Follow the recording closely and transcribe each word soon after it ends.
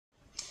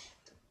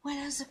Well,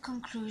 as a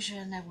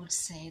conclusion, I would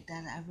say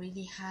that I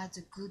really had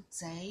a good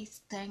day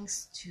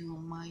thanks to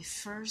my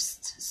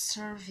first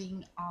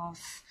serving of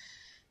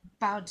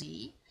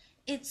body.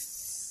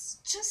 It's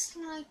just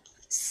like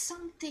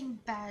something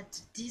bad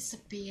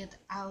disappeared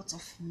out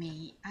of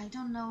me. I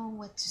don't know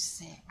what to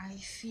say. I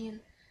feel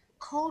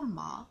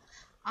calmer.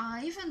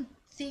 I even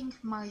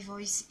think my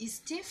voice is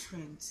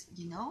different.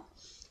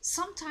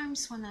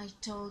 Sometimes when I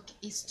talk,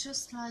 it's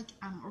just like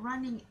I'm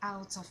running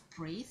out of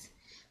breath.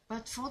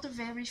 But for the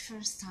very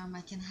first time,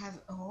 I can have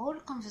a whole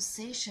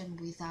conversation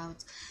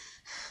without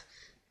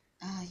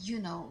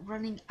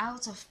running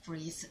out of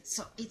breath.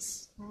 So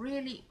it's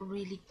really,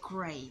 really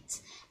great.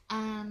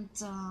 And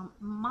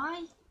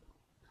my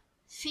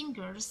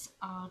fingers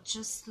are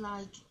just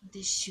like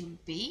they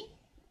should be.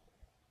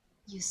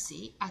 You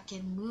see, I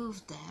can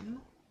move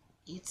them.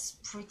 It's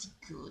pretty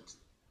good.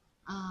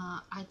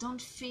 I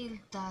don't feel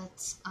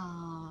that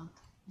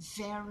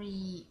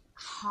very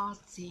hard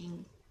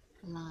thing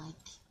like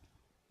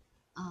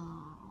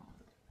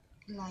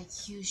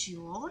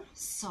usual.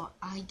 So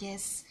I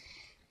guess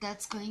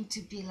that's going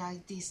to be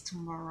like this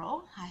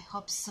tomorrow. I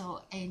hope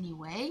so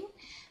anyway.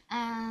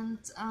 And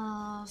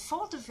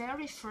for the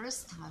very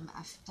first time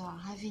after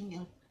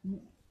having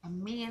a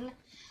meal,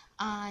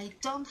 I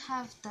don't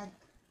have that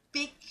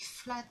big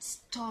flat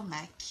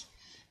stomach.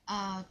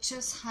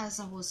 Just as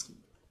I was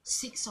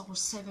 6 or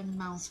 7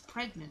 months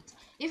pregnant,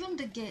 even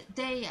the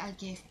day I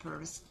gave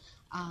birth,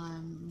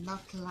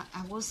 not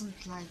I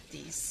wasn't like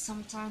this.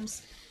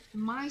 Sometimes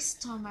my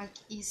stomach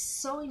is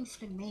so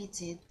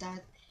inflamed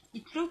that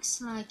it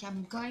looks like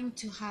I'm going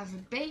to have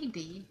a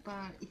baby,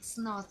 but it's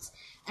not.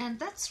 And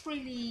that's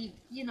really,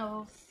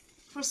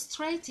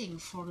 frustrating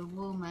for a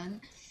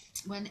woman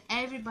when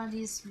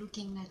everybody is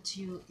looking at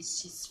you. Is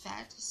she's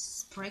fat?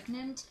 She's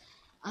pregnant?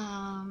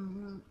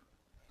 Um,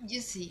 you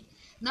see,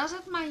 not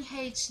at my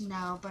age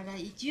now, but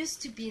it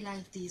used to be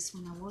like this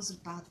when I was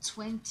about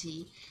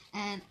 20,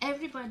 and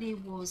everybody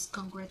was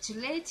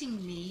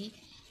congratulating me,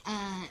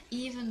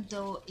 even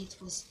though it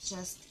was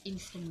just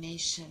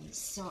inflammation.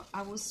 So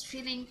I was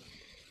feeling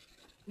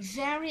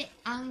very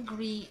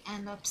angry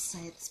and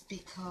upset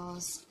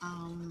because,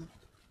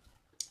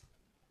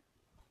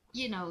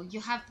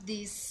 you have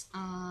this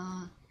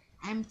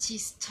empty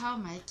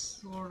stomach,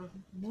 you're a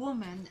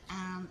woman,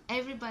 and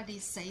everybody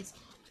says,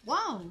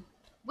 wow,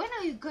 when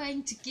are you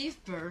going to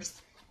give birth?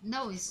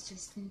 No, it's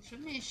just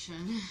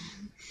inflammation.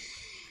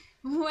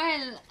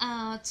 Well,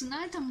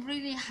 tonight I'm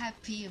really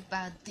happy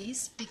about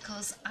this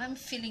because I'm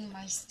feeling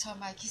my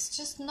stomach is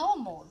just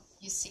normal,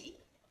 you see?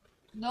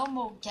 No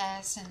more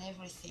gas and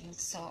everything.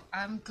 So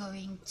I'm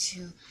going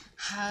to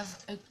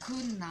have a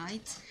good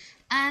night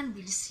and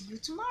we'll see you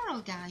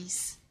tomorrow,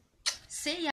 guys. See ya.